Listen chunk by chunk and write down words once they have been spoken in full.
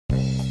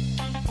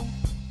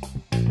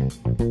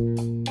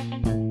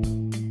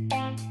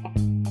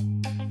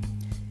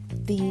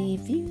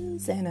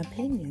and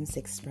opinions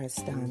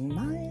expressed on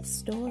My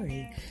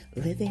Story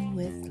Living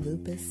with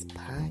Lupus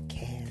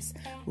podcast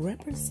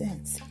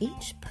represents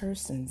each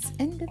person's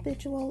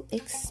individual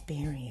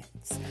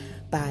experience.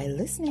 By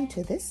listening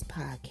to this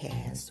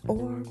podcast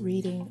or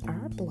reading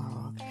our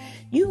blog,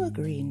 you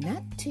agree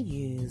not to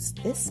use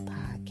this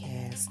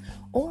podcast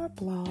or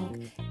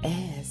blog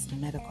as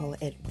medical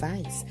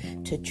advice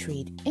to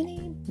treat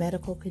any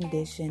medical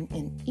condition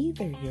in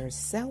either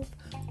yourself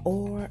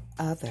or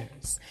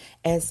others.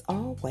 As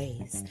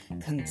always,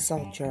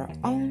 consult your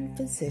own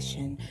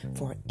physician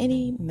for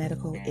any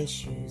medical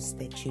issues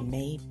that you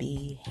may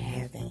be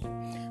having.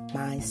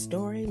 My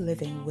Story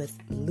Living with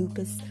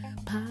Lupus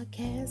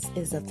podcast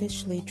is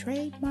officially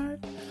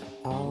trademarked,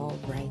 all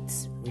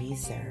rights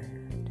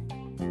reserved.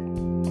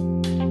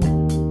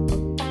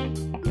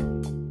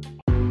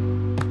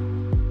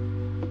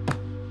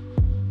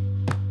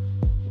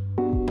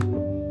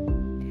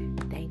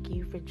 Thank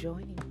you for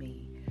joining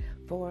me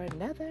for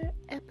another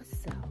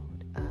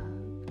episode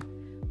of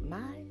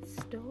My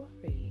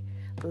Story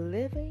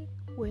Living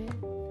with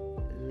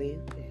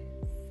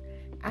Lupus.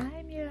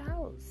 I'm your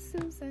host,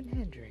 Susan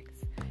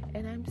Hendricks,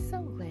 and I'm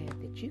so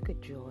glad that you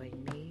could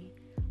join me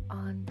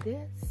on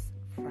this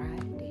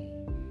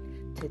Friday.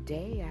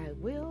 Today I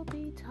will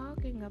be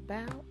talking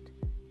about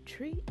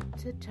treat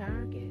to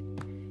target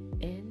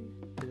in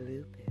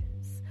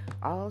lupus.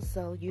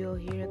 Also, you'll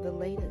hear the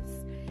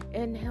latest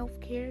in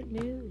healthcare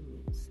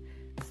news.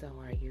 So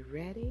are you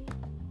ready?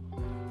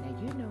 Now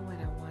you know what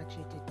I want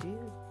you to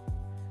do.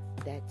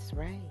 That's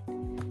right.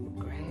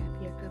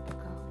 Grab your cup of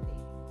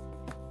coffee,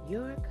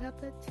 your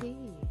cup of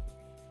tea,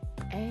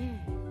 and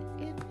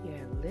if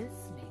you're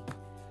listening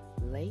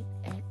late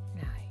at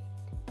night,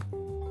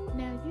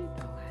 now you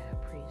know I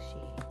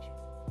appreciate you.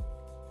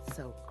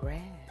 So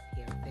grab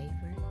your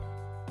favorite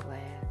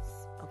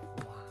glass of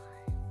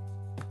wine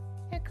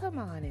and come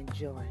on and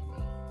join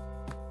me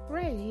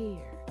right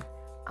here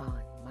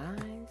on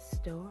My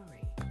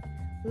Story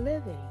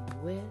Living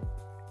with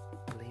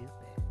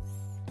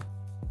Lupus.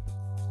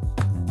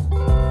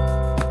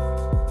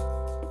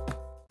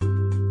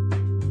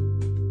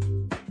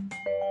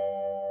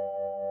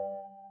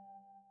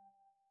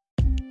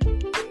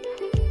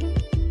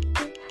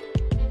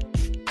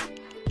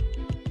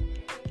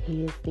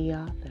 He is the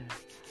author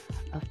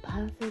of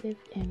Positive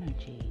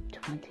Energy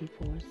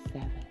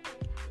 24/7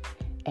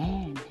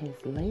 and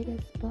his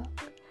latest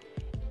book,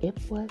 It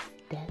Was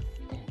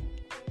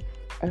Destined,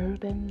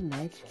 Urban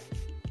Legend.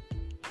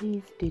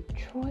 He's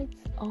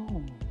Detroit's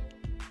own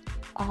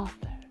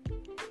author,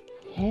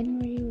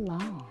 Henry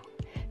Long.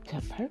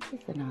 To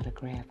purchase an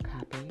autographed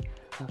copy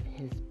of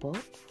his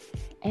books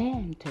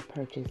and to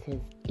purchase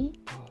his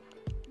ebook,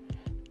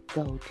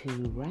 go to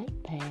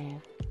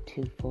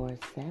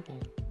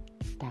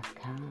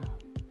WritePath247.com.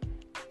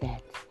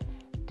 That's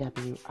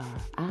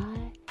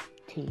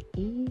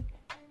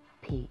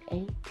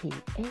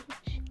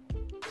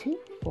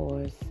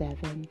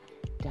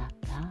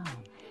WritePath247.com.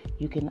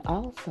 You can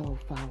also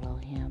follow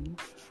him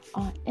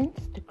on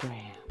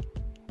Instagram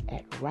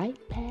at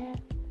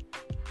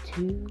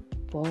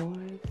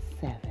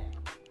WritePath247.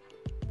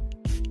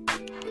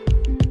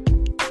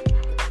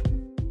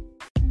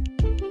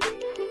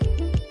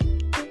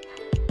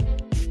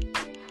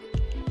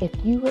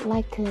 If you would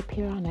like to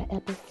appear on an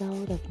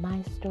episode of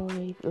My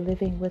Story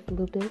Living with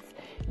Lupus,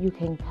 you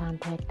can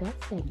contact us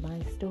at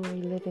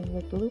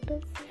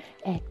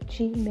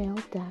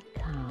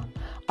mystorylivingwithlupus@gmail.com.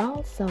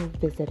 Also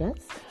visit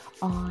us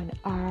on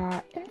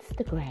our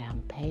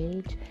Instagram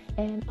page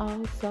and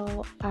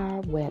also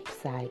our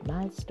website,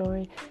 My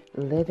Story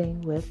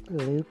Living with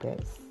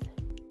Lupus.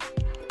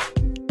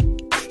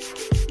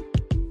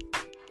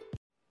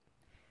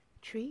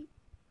 Treat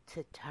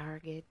to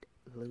target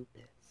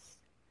lupus.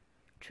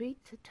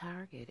 Treat to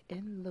target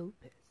in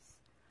lupus.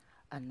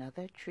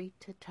 Another treat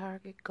to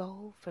target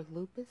goal for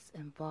lupus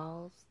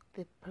involves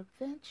the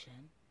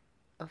prevention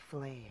of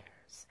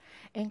flares,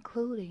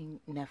 including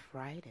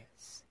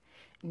nephritis,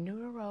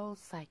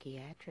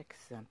 neuropsychiatric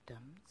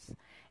symptoms,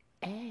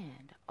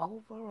 and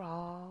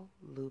overall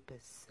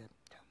lupus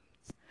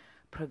symptoms.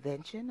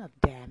 Prevention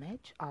of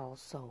damage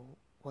also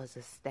was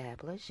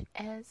established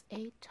as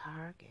a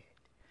target,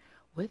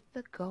 with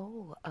the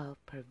goal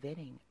of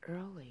preventing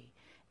early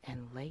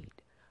and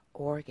late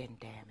organ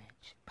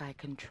damage by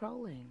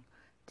controlling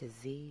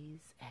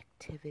disease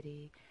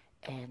activity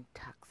and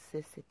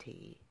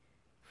toxicity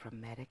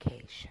from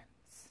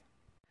medications.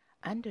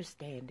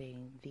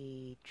 Understanding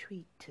the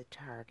treat to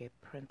target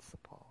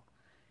principle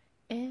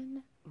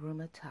in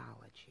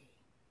rheumatology.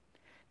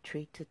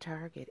 Treat to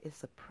target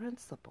is a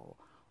principle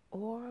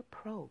or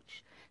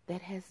approach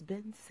that has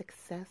been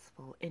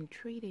successful in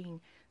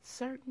treating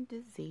certain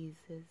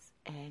diseases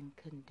and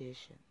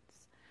conditions.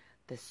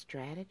 The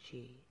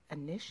strategy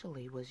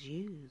initially was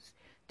used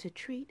to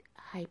treat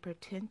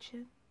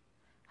hypertension,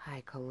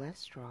 high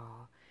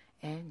cholesterol,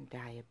 and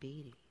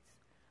diabetes,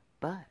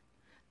 but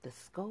the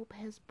scope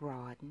has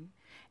broadened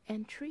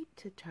and treat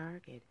to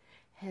target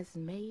has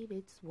made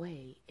its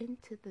way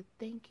into the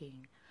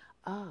thinking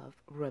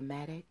of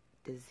rheumatic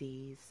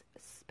disease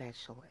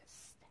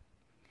specialists.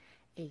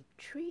 A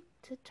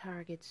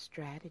treat-to-target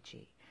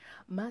strategy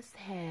must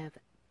have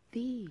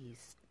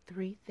these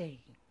three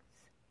things: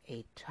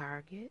 a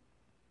target,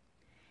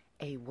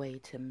 a way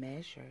to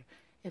measure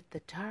if the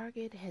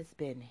target has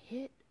been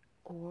hit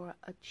or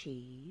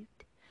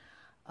achieved,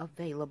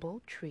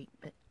 available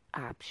treatment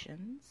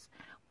options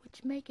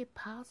which make it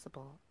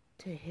possible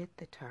to hit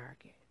the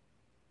target.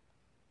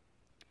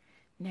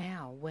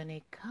 Now, when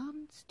it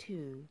comes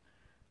to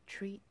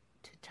treat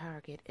to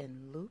target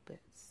in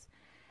lupus,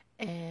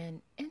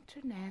 an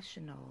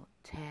international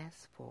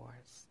task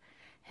force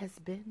has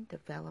been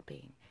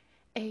developing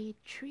a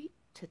treat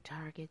to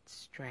target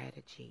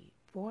strategy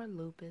for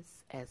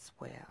lupus as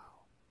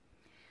well.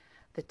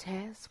 The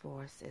task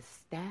force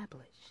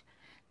established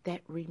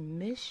that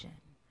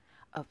remission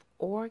of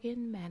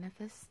organ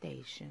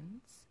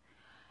manifestations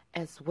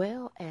as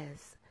well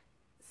as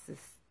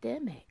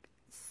systemic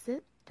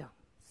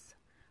symptoms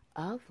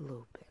of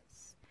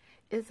lupus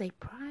is a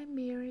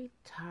primary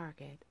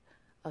target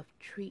of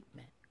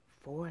treatment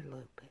for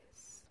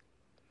lupus.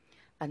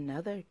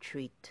 Another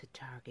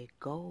treat-to-target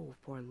goal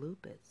for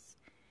lupus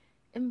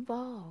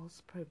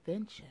involves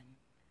prevention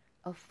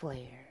of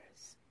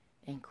flares,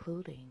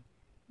 including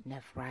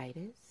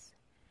nephritis,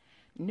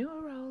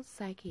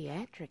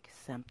 neuropsychiatric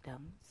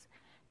symptoms,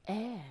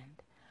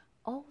 and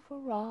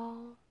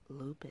overall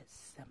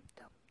lupus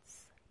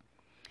symptoms.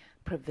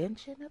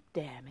 Prevention of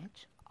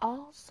damage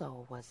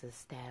also was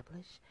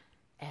established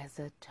as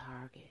a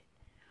target,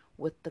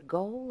 with the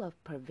goal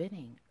of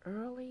preventing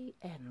early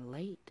and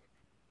late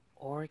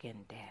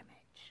organ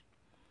damage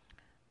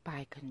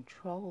by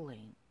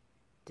controlling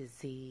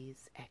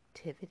disease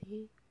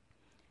activity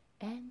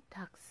and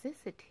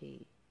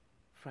toxicity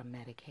from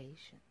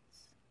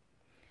medications.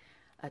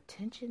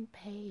 Attention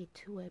paid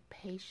to a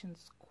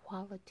patient's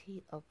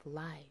quality of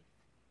life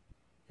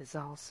is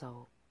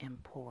also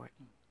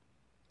important.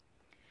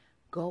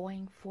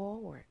 Going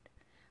forward,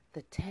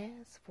 the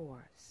task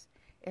force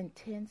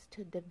intends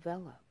to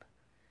develop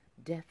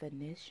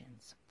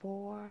definitions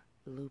for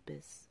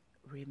lupus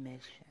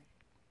remission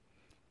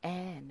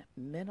and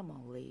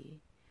minimally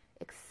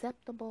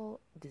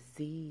acceptable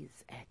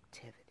disease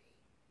activity.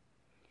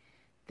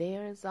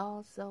 There is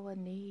also a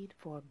need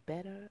for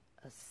better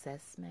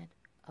assessment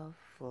of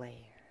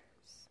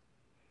flares.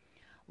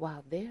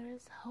 While there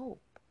is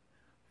hope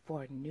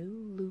for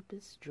new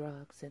lupus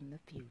drugs in the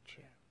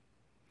future,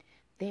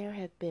 there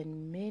have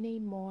been many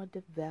more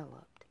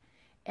developed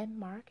and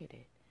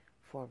marketed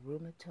for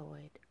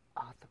rheumatoid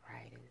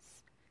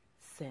arthritis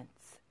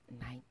since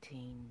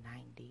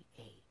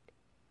 1998,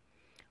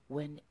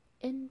 when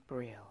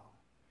Enbrel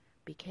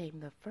became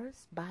the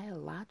first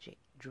biologic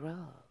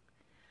drug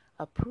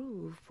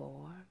approved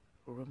for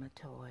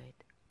rheumatoid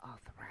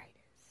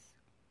arthritis.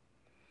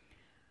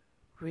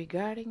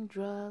 Regarding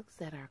drugs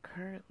that are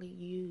currently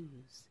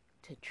used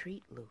to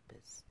treat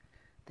lupus,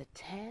 the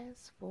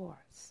task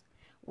force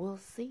will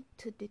seek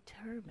to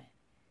determine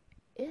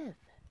if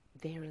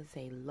there is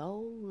a low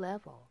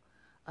level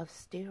of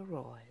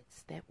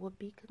steroids that would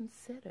be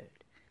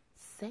considered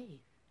safe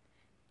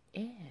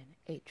in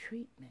a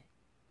treatment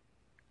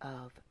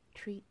of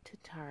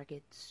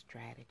treat-to-target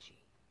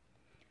strategy.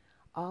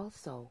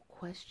 Also,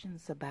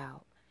 questions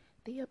about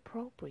the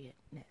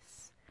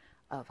appropriateness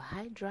of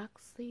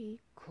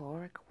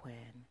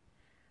hydroxychloroquine,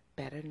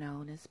 better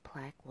known as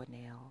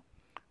Plaquenil,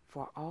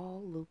 for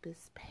all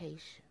lupus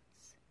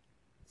patients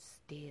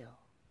still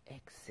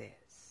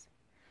exists.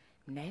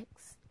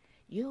 Next,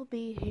 you'll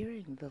be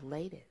hearing the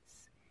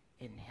latest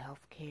in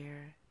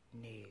healthcare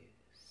news.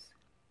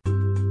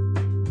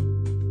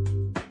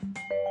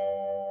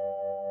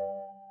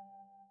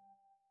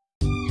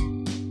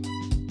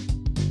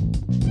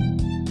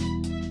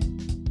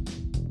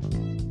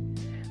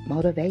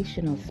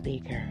 Motivational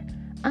speaker,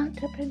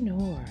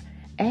 entrepreneur,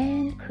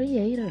 and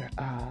creator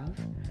of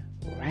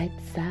Right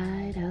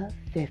Side of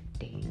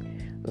 50,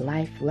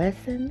 Life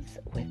Lessons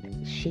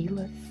with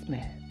Sheila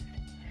Smith.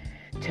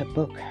 To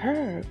book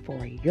her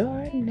for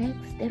your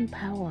next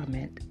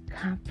empowerment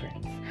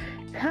conference,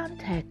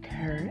 contact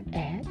her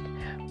at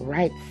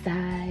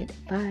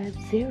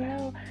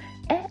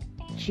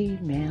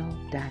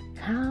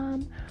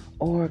rightside50@gmail.com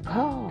or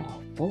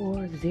call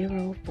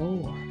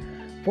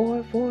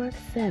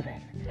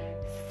 404-447-6897.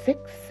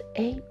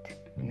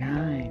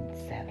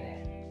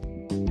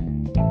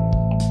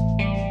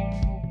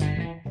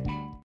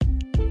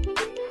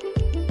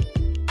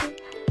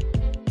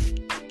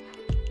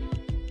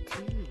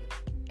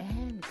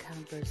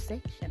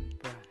 Conversation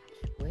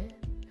Brunch with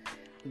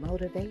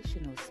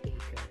motivational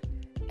speaker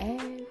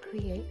and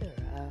creator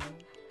of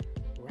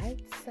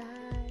Right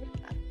Side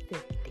of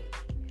 50.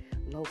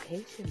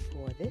 Location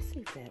for this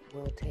event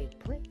will take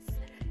place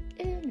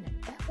in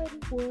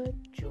Ellenwood,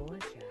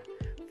 Georgia.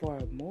 For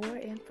more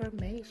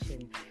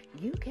information,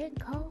 you can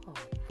call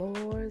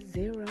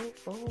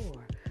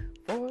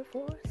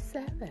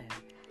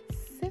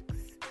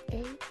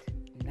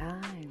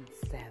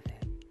 404-447-6897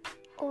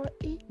 or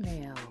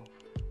email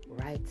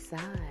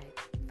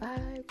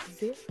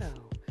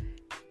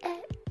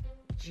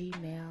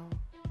rightside50@gmail.com.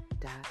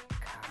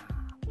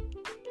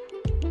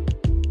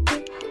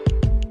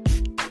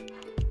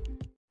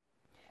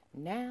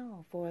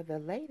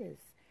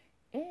 latest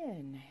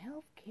in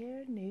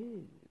healthcare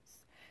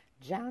news.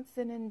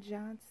 Johnson &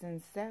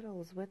 Johnson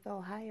settles with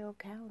Ohio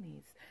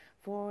counties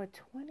for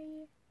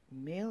 $20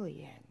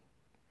 million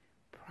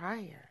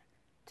prior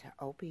to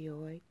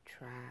opioid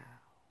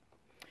trial.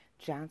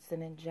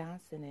 Johnson &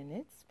 Johnson and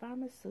its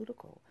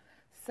pharmaceutical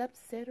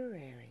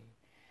subsidiary,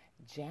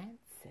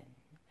 Janssen,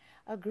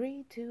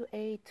 agreed to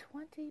a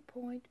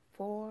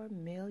 $20.4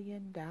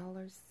 million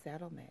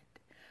settlement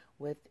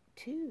with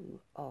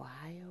 2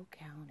 Ohio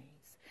counties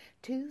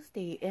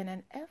Tuesday in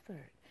an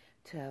effort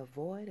to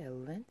avoid a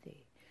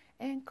lengthy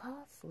and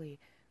costly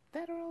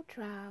federal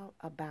trial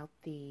about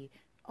the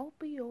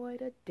opioid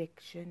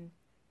addiction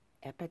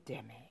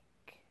epidemic.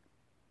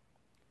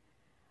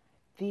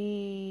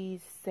 The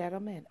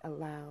settlement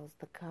allows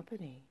the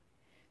company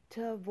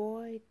to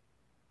avoid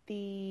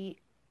the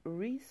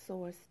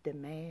resource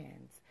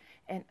demands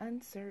and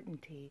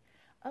uncertainty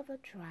of a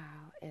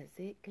trial as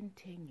it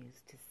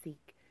continues to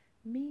seek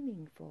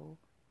meaningful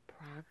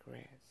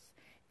progress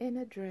in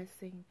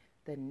addressing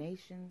the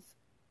nation's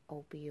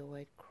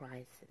opioid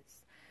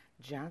crisis,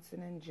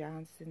 Johnson &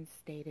 Johnson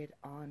stated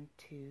on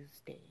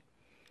Tuesday.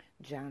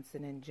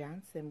 Johnson &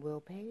 Johnson will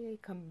pay a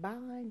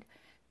combined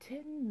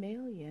 $10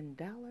 million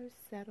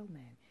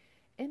settlement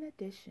in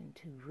addition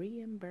to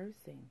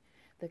reimbursing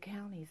the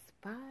county's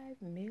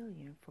 $5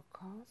 million for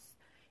costs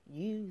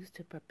used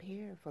to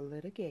prepare for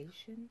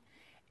litigation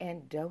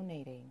and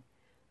donating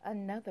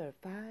another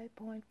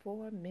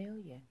 $5.4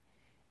 million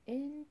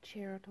in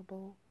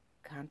charitable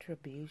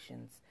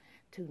contributions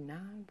to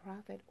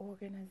nonprofit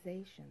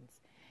organizations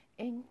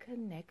in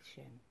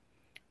connection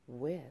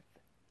with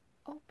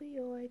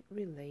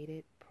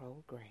opioid-related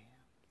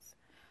programs.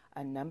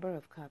 A number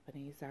of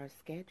companies are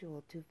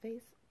scheduled to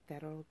face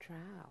federal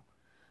trial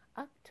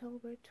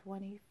October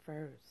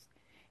 21st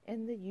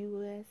in the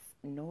U.S.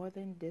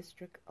 Northern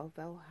District of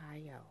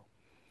Ohio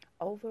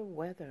over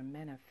whether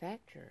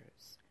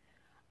manufacturers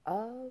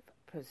of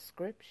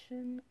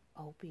prescription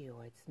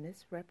opioids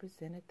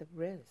misrepresented the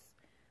risk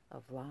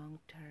of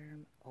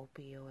long-term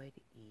opioid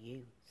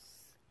use.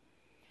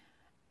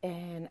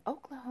 An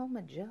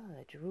Oklahoma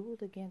judge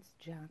ruled against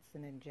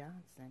Johnson &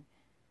 Johnson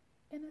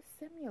in a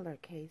similar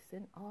case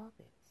in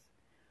August,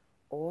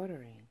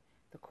 ordering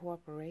the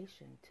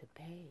corporation to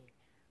pay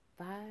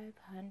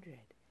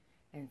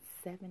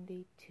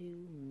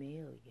 $572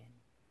 million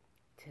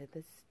to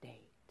the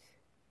state.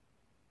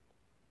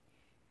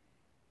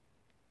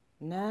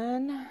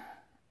 None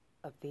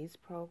of these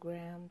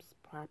programs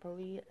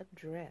properly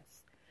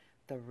address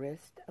the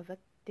risk of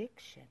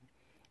addiction,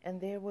 and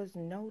there was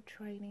no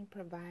training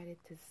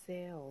provided to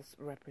sales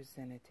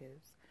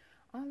representatives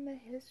on the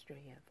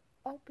history of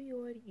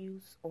opioid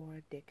use or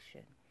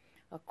addiction,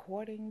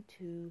 according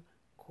to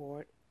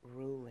court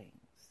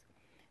rulings.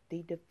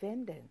 The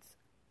defendant's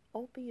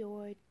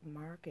opioid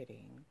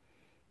marketing,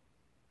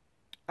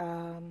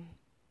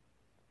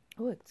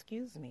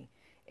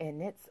 in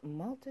its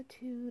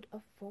multitude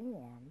of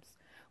forms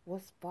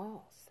was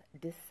false,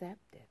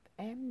 deceptive,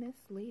 and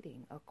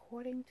misleading,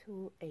 according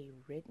to a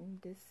written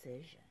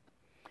decision.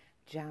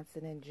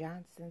 Johnson &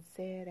 Johnson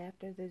said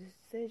after the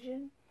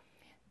decision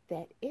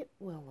that it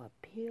will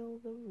appeal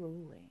the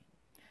ruling.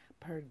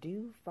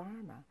 Purdue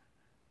Pharma,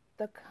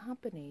 the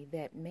company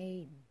that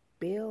made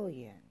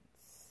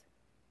billions,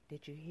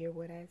 did you hear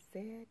what I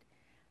said?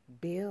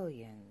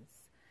 Billions,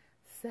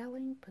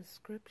 selling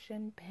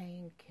prescription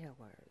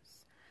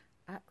painkillers,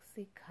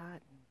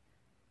 OxyContin,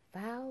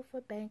 filed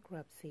for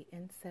bankruptcy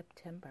in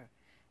September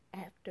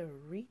after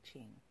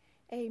reaching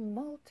a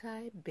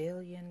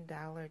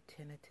multi-billion-dollar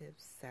tentative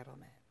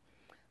settlement.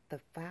 The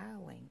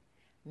filing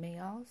may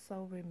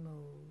also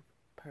remove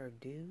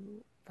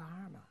Purdue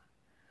Pharma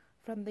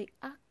from the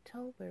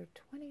October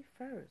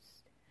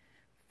 21st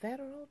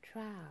federal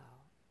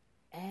trial,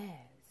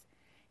 as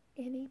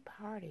any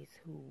parties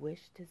who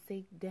wish to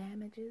seek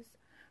damages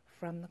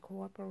from the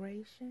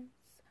corporations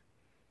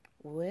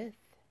would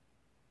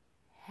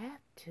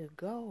have to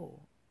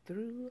go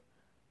through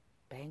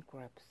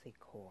bankruptcy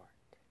court.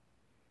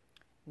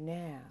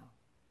 Now,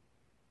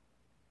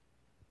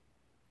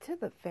 to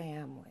the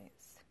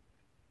families,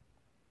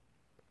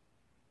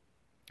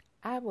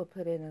 I will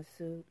put in a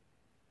suit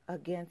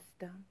against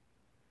them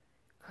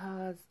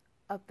because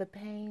of the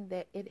pain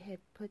that it had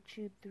put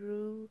you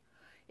through.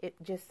 It,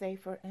 just say,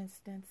 for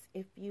instance,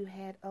 if you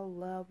had a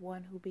loved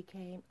one who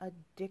became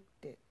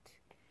addicted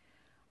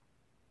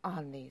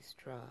on these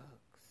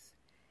drugs.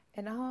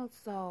 And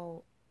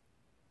also,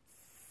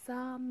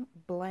 some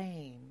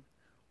blame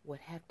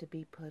would have to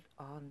be put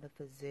on the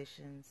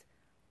physicians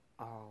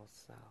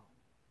also.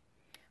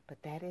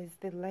 But that is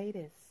the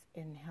latest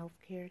in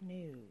healthcare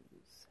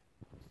news.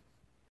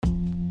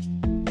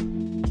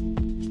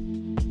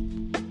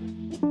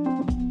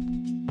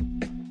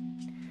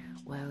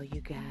 Well, you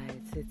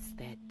guys, it's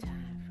that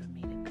time for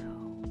me to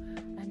go.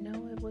 I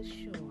know it was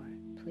short.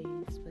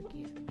 Please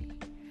forgive me.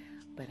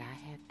 But I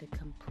have to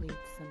complete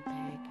some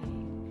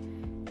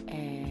packing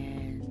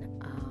and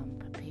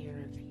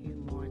prepare a few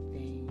more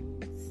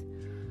things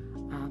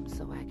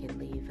so I can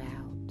leave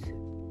out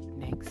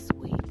next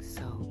week.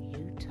 So,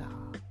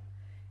 Utah.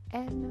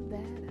 and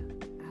Nevada.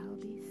 I'll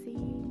be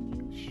seeing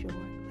you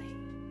shortly.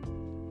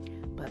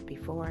 But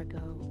before I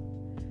go,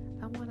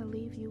 I want to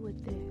leave you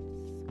with this.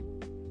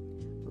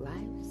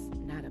 Life's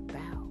not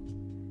about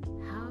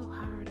how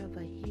hard of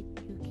a hit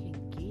you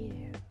can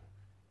give.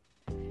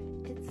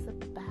 It's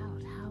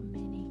about how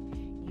many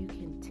you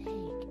can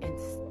take and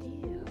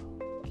still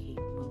keep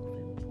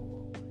moving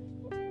forward.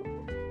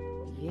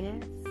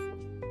 Yes,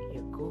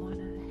 you're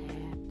gonna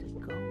have to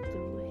go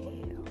through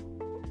hell,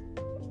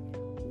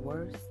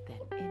 worse than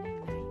any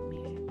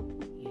nightmare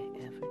you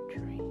ever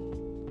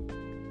dreamed.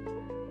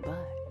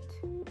 But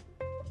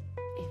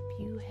if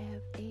you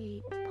have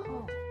a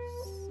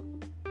pulse,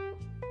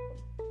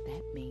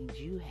 that means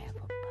you have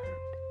a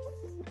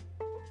purpose,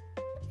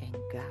 and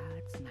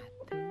God's not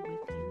through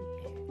with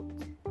you yet.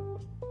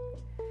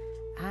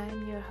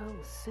 I'm your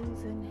host,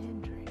 Susan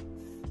Hendricks,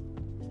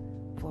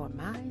 for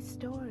my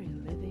story,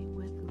 Living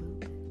with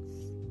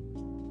Lupus.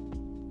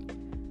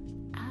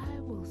 I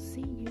will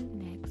see you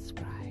next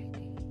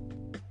Friday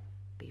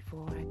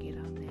before I get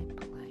on that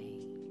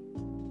plane.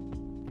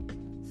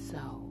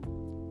 So,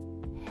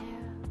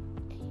 have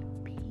a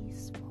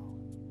peaceful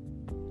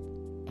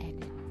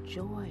and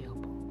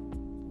enjoyable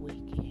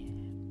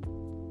weekend.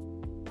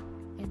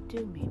 And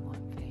do me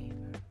one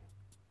favor.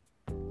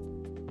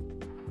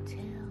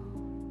 Tell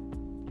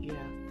your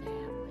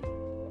family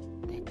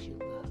that you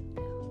love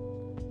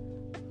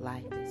them.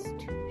 Life is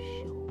too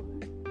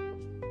short.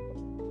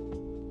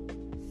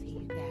 See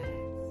you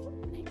guys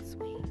next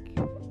week.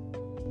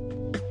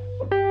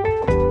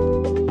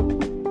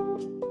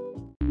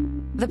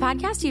 The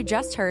podcast you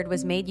just heard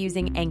was made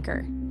using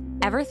Anchor.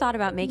 Ever thought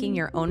about making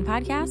your own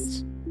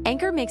podcast?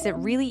 Anchor makes it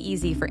really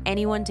easy for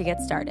anyone to get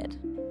started.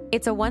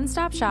 It's a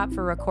one-stop shop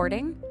for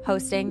recording,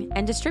 hosting,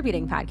 and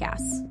distributing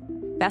podcasts.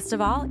 Best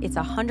of all, it's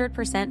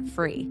 100%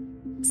 free.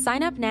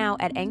 Sign up now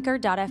at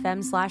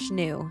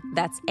anchor.fm/new.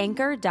 That's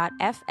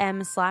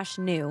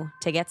anchor.fm/new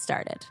to get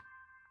started.